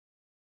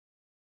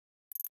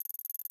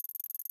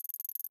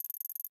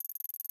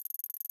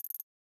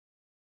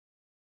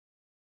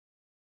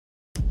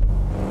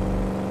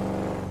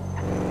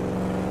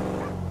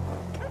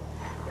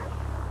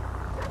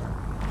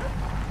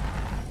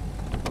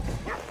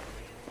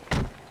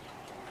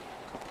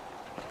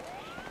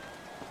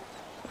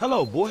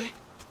Hello, boy.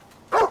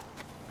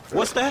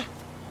 What's that?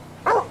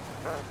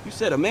 You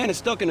said a man is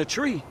stuck in a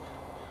tree.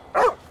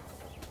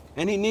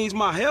 And he needs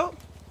my help?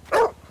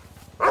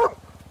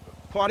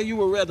 Part of you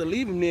would rather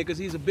leave him there because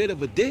he's a bit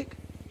of a dick?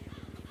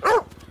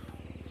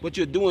 But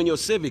you're doing your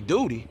civic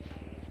duty.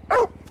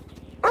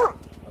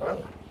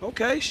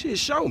 Okay, shit,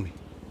 show me.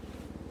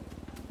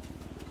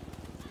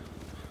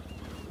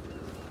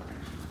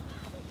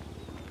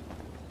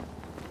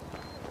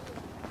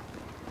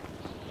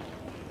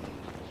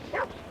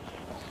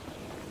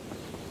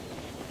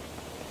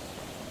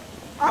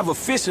 I've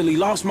officially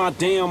lost my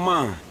damn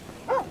mind.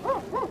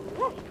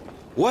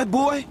 What,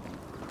 boy?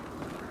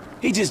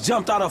 He just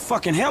jumped out of a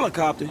fucking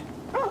helicopter.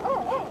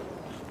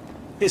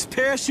 His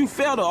parachute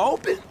failed to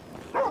open?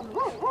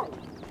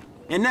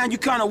 And now you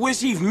kinda wish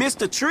he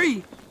missed a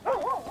tree.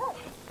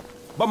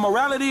 But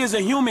morality is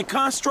a human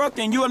construct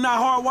and you are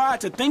not hardwired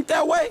to think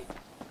that way?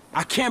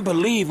 I can't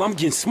believe I'm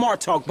getting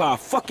smart talked by a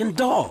fucking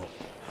dog.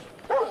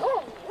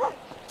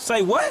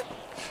 Say what?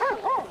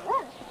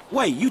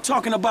 Wait, you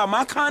talking about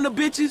my kind of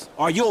bitches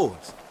or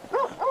yours?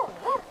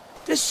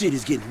 This shit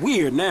is getting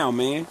weird now,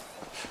 man.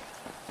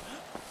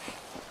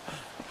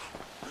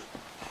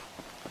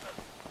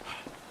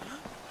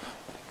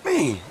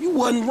 Man, you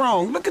wasn't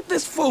wrong. Look at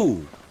this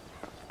fool.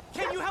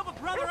 Can you help a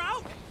brother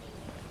out?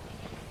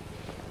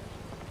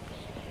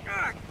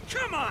 Ah,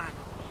 come on!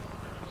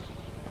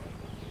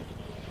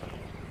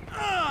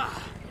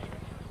 Ah!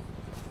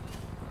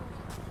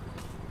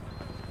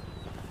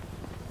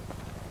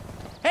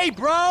 Hey,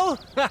 bro!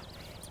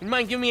 You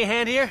mind giving me a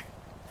hand here?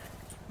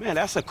 Man,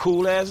 that's a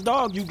cool-ass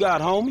dog you got,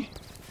 homie.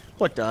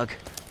 What dog?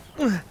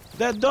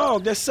 That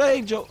dog that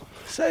saved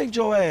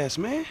your ass,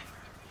 man.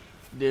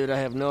 Dude, I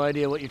have no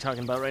idea what you're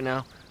talking about right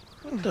now.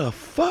 What the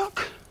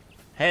fuck?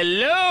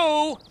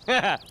 Hello?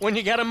 When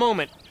you got a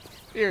moment.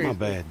 Seriously. My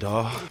bad,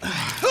 dog.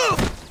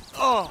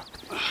 Oh.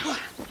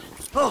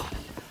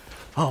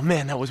 Oh,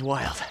 man, that was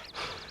wild.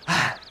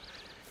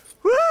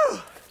 Woo!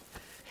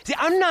 See,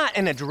 I'm not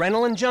an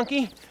adrenaline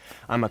junkie.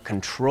 I'm a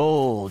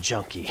control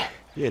junkie.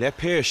 Yeah, that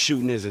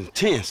parachuting is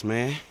intense,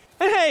 man.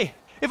 And hey,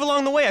 if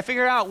along the way I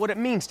figure out what it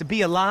means to be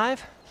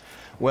alive,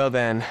 well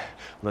then,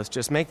 let's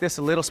just make this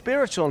a little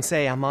spiritual and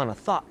say I'm on a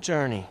thought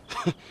journey.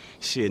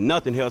 Shit,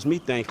 nothing helps me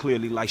think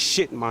clearly like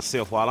shitting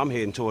myself while I'm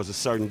heading towards a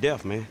certain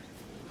death, man.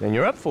 Then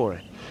you're up for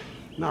it.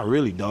 Not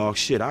really, dog.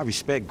 Shit, I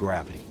respect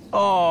gravity.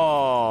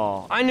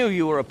 Oh, I knew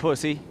you were a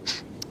pussy.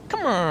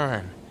 Come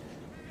on.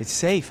 It's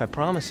safe, I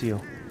promise you.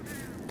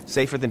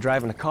 Safer than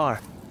driving a car.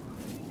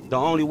 The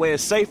only way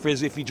it's safer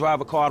is if you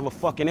drive a car out of a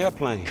fucking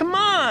airplane. Come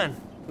on!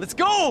 Let's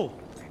go!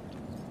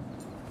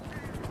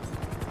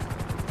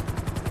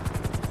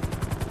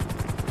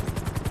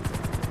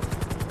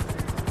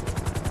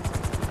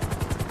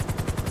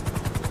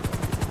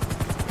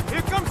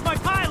 Here comes my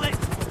pilot!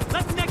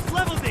 Let's next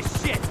level this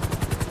shit!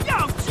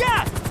 Yo,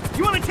 Jeff!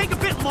 You wanna take a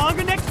bit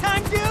longer next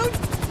time, dude?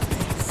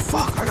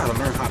 Fuck, I gotta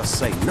learn how to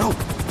say no.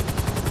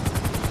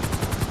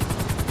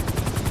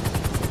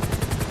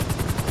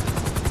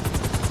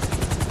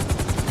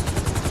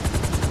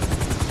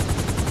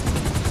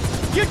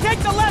 You take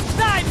the left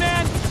side,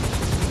 man!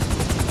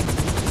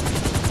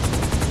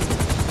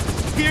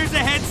 Here's a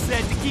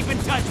headset to keep in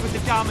touch with the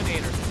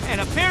Dominator,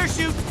 and a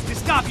parachute to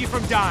stop you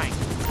from dying.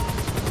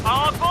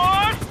 All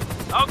aboard?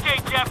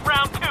 Okay, Jeff,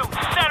 round 2.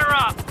 Set her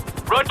up.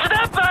 Roger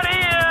that, buddy.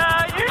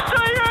 You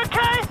sure you're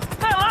okay?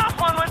 That last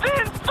one was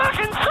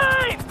fucking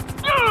insane!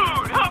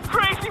 Dude, how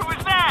crazy was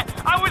that?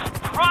 I was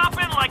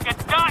dropping like a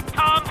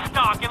 .com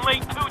stock in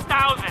late 2000.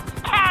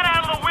 Cat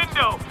out of the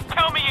window.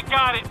 Tell me you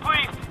got it,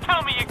 please.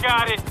 Tell me you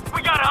got it.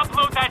 We gotta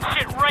upload that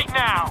shit right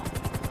now.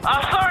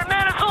 Sorry,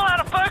 man, it's all out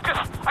of focus.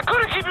 I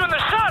couldn't keep you in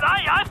the shot.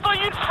 I thought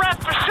you'd fret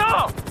for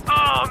sure.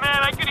 Oh,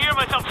 man, I could hear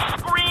myself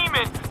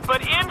screaming.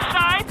 But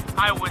inside,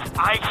 I was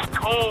ice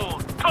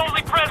cold.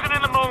 Totally present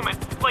in the moment.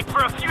 Like,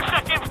 for a few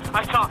seconds,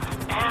 I saw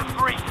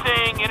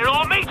everything, and it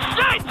all made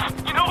sense.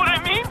 You know what I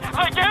mean?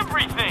 Like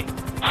everything.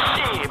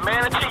 Shit,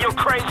 man, until your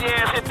crazy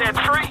ass hit that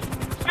tree.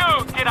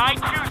 Dude, did I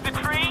choose the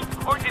tree,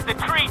 or did the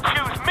tree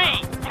choose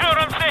me? You know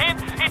what I'm saying?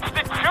 It's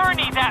the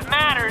journey that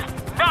matters,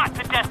 not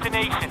the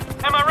destination.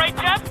 Am I right,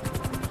 Jeff?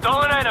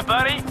 Dominator,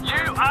 buddy.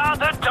 You are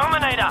the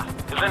Dominator.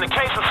 Because in the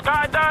case of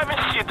skydiving,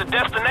 shit, the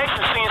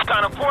destination seems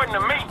kind of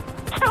important to me.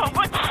 So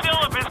what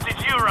syllabus did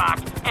you rock?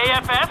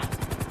 AFS?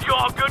 You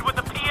all good with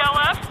the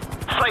PLS?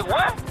 Say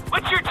what?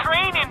 What's your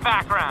training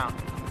background?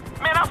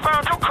 Man, I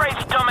found your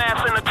crazy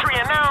dumbass in the tree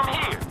and now I'm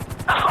here.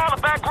 That's all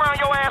the background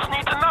your ass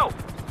needs to know.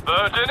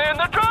 Virgin in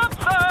the drop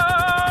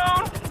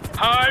zone!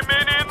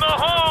 Hymen in the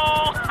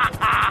hole!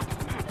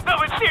 No,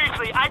 but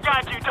seriously, I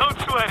got you, don't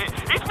sweat it.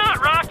 It's not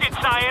rocket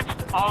science,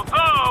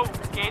 although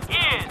it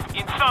is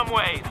in some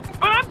ways.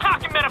 But I'm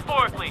talking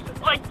metaphorically,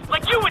 like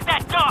you with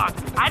that dog.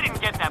 I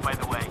didn't get that, by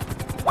the way.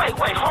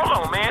 Wait, hold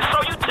on, man.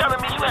 So you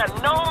telling me you had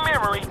no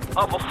memory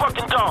of a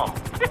fucking dog?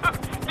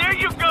 There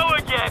you go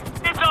again.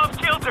 It's off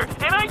kilter,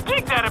 and I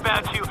dig that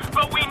about you.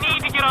 But we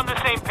need to get on the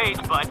same page,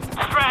 bud.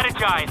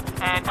 Strategize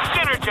and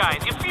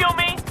synergize. You feel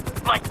me?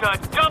 Like the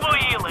double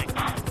helix.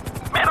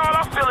 Man, all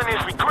I'm feeling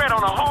is regret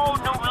on a whole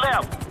new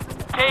level.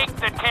 Take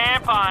the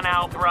tampon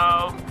out,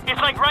 bro.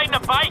 It's like riding a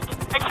bike,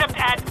 except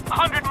at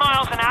 100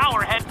 miles an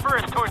hour head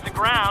first towards the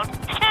ground.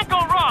 You can't go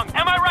wrong,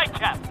 am I right,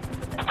 Jeff?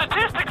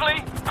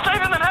 Statistically,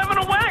 safer than having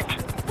a wank.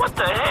 What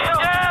the hell?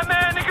 Yeah,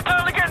 man, you can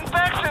totally get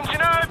infections, you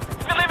know?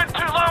 If you leave it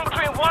too long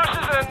between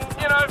washes and,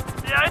 you know,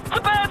 yeah, it's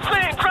a bad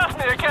scene, trust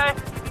me, okay?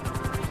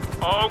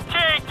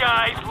 Okay,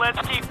 guys,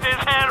 let's keep this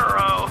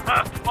hetero.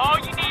 All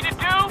you need to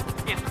do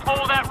is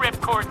pull that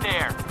ripcord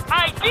there.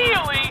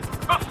 Ideally,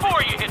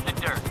 before you hit the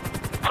dirt.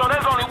 So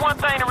there's only one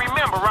thing to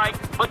remember, right?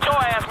 But your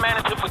ass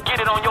managed to forget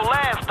it on your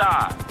last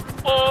dive.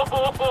 Oh,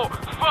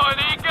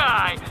 funny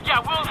guy. Yeah,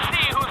 we'll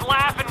see who's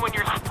laughing when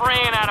you're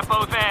spraying out of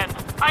both ends.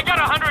 I got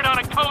 100 on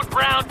a Code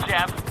Brown,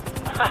 Jeff.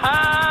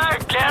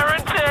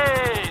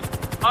 Guaranteed.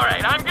 All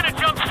right, I'm gonna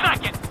jump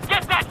second.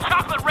 Get that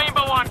chocolate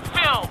rainbow on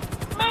film.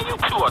 Man, you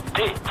two are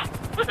dicks.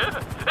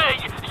 Hey,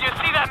 you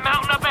see that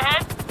mountain up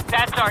ahead?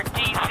 That's our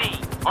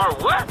DC. Or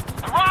what?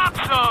 Drop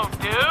zone,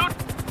 dude.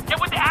 Get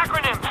with the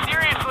acronym,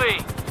 seriously.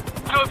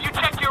 So have you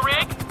checked your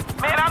rig?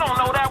 Man, I don't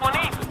know that one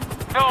either.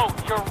 No,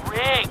 your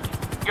rig.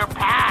 Your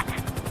pack.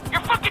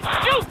 Your fucking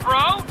chute,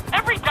 bro.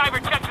 Every diver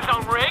checks his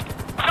own rig.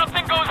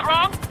 Something goes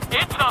wrong,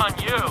 it's on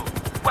you.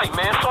 Wait,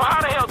 man, so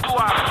how the hell do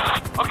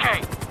I...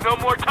 Okay, no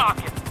more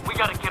talking. We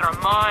gotta get our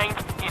minds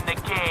in the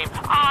game.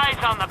 Eyes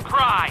on the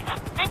prize.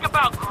 Think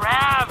about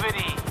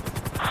gravity.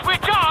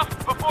 Switch off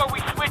before we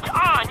switch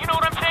on. You know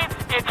what I'm saying?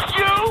 It's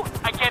you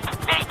against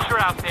nature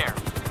out there.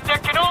 There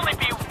can only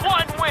be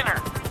one winner.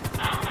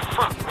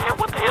 Fuck, man,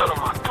 what the hell am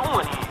I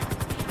doing here?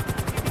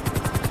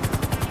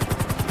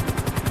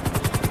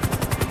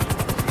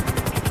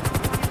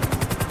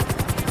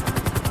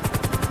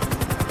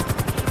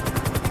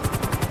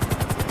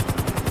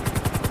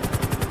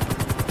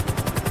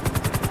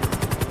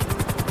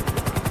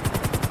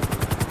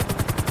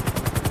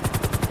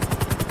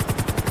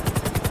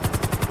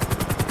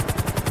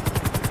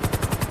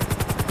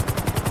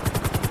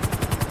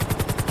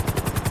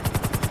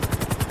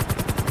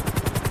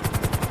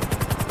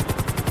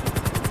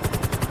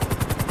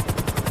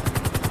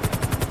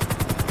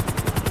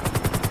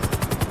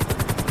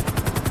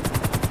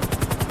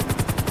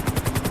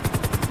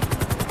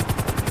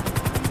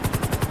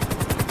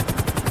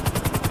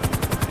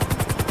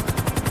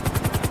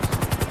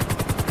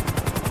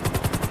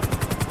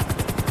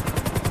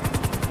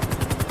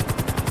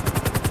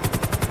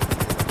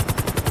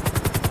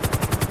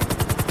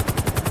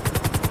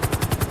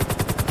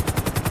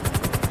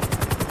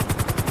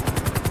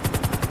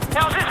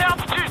 How's this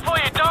altitude for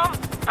you, Dom?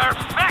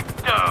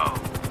 Perfecto!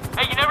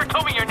 Hey, you never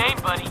told me your name,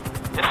 buddy.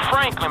 It's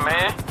Franklin,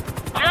 man.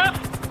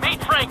 Jeff,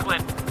 meet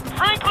Franklin.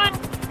 Franklin,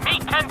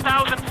 meet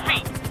 10,000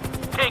 feet.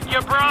 Take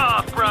your bra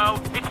off, bro.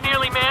 It's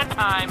nearly man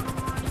time.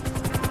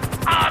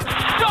 I'm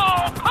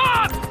so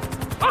pumped!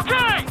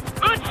 Okay,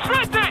 let's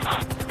shred this!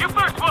 You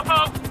first,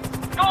 Woofo.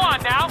 Go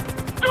on now.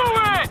 Do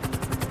it!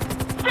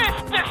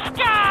 Fist the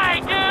sky,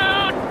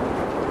 dude!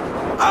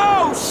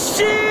 Oh,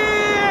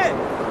 shit!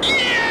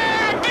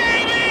 Yeah,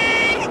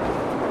 baby!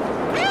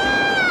 Woo!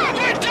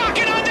 We're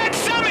talking on that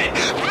summit!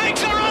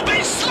 Brakes are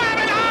open,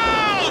 slamming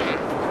home!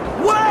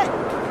 What?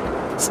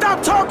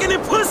 Stop talking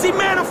in pussy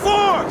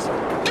metaphors!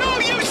 Do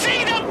you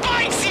see the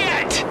bikes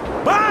yet?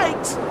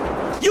 Bikes?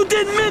 You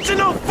didn't mention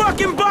no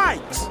fucking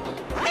bikes!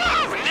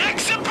 Woo!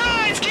 Next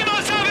surprise,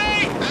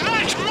 Kimo-sabe!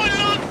 That's one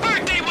long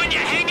birthday when you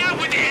hang out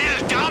with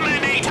El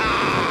Dominator!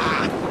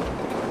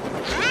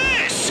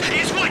 This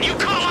is what you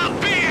call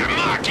a beer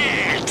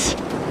market!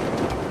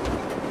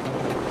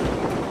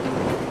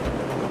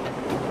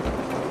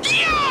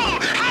 Yo!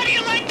 How do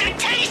you like the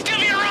taste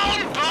of your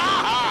own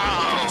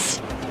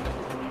balls?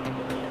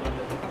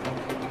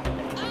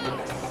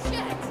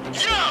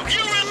 Yo,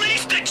 you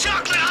released the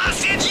chocolate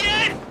hostage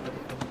yet?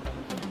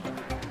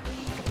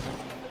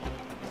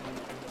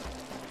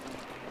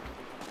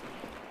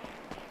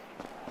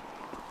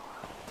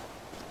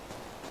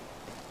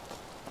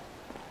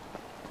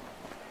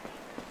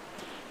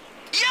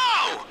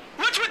 Yo!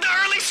 What's with the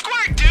early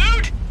squirt,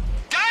 dude?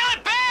 Dial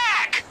it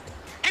back!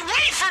 Hey,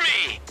 wait for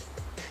me!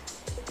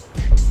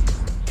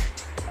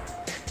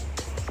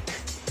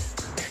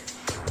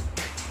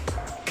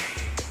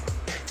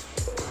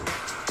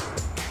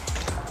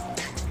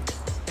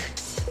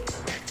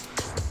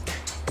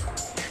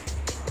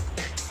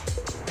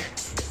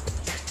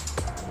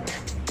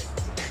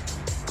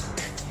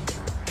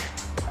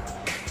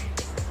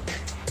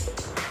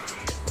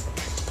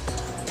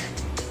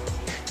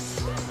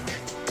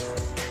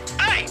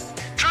 Hey!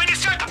 Trying to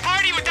start the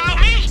party without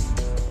me?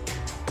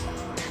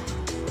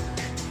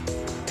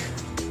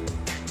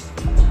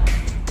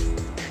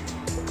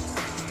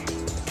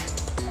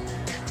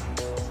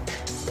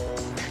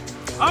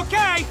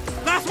 Okay,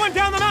 last one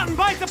down the mountain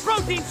bites the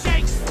protein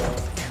shake.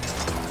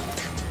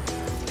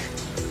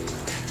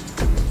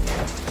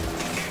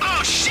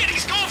 Oh shit,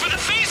 he's going for the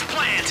face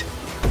plant!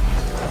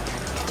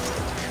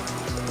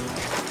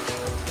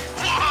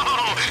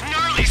 Whoa!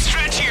 Gnarly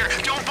stretch here,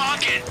 don't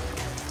bonk it!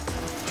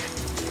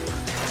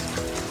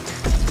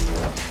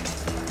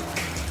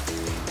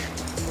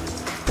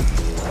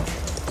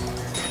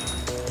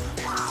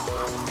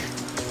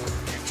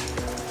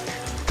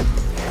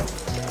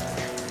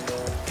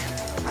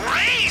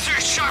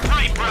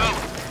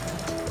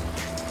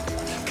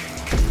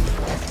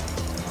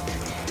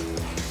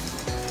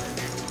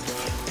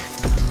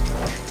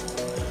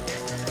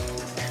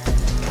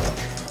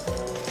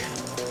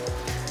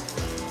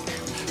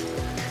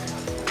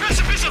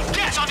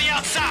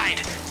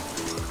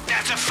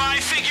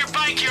 five-figure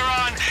bike you're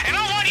on, and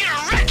I want you to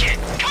wreck it!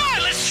 Come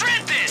on, let's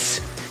shred this!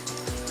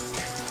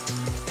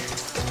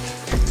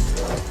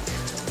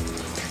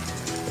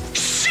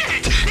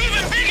 Shit!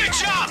 Even bigger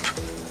jump!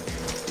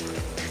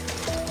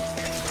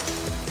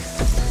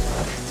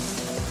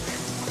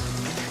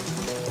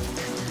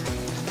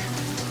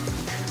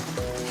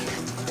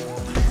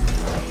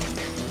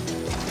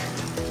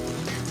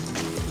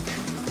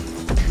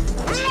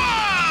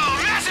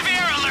 Whoa! Massive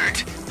air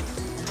alert!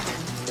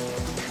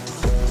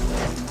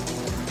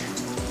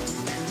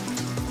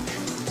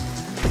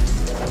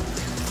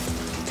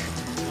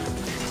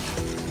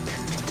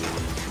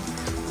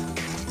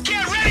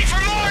 Get ready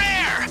for more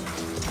air!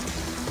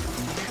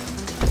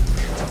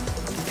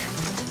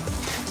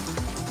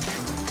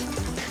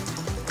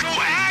 Go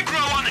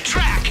aggro on the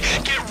track.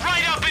 Get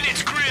right up in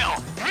its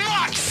grill.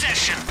 Launch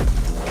session.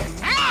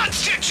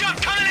 Monster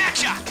jump coming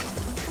at ya!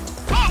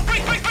 Oh,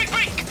 break, break, break,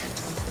 break!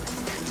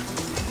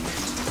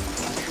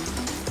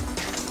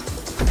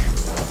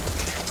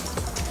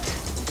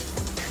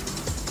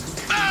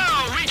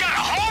 Oh, we got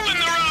a hole in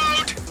the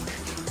road!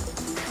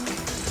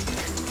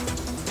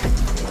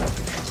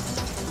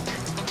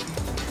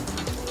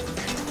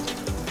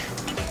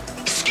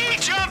 Ski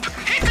jump!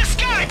 Hit the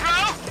sky,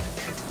 bro!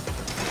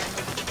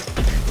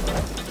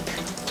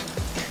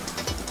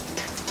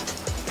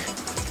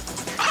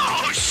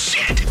 Oh,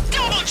 shit!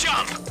 Double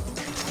jump!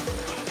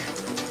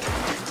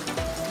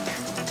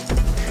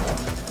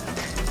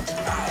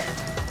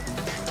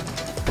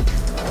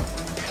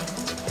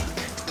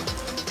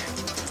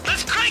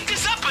 Let's crank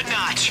this up a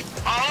notch!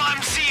 All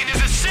I'm seeing is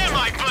a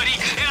semi, buddy,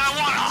 and I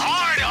want a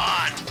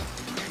hard-on!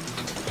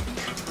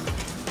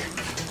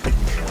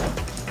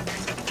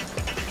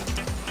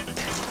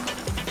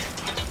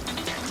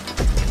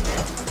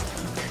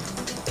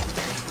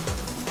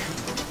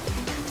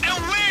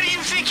 And where do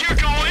you think you're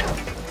going?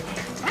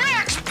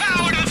 Max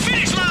power to the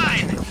finish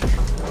line!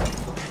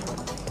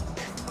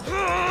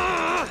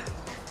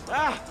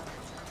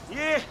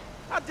 Yeah,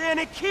 I damn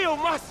near killed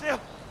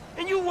myself,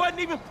 and you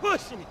wasn't even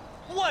pushing it.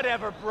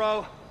 Whatever,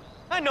 bro.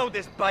 I know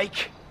this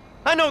bike.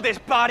 I know this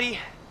body.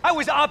 I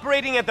was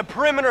operating at the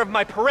perimeter of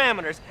my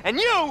parameters, and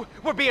you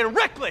were being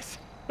reckless!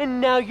 And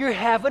now you're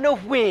having a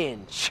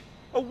whinge.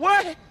 A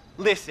what?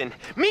 Listen,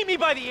 meet me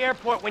by the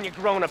airport when you're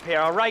grown up here,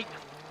 all right?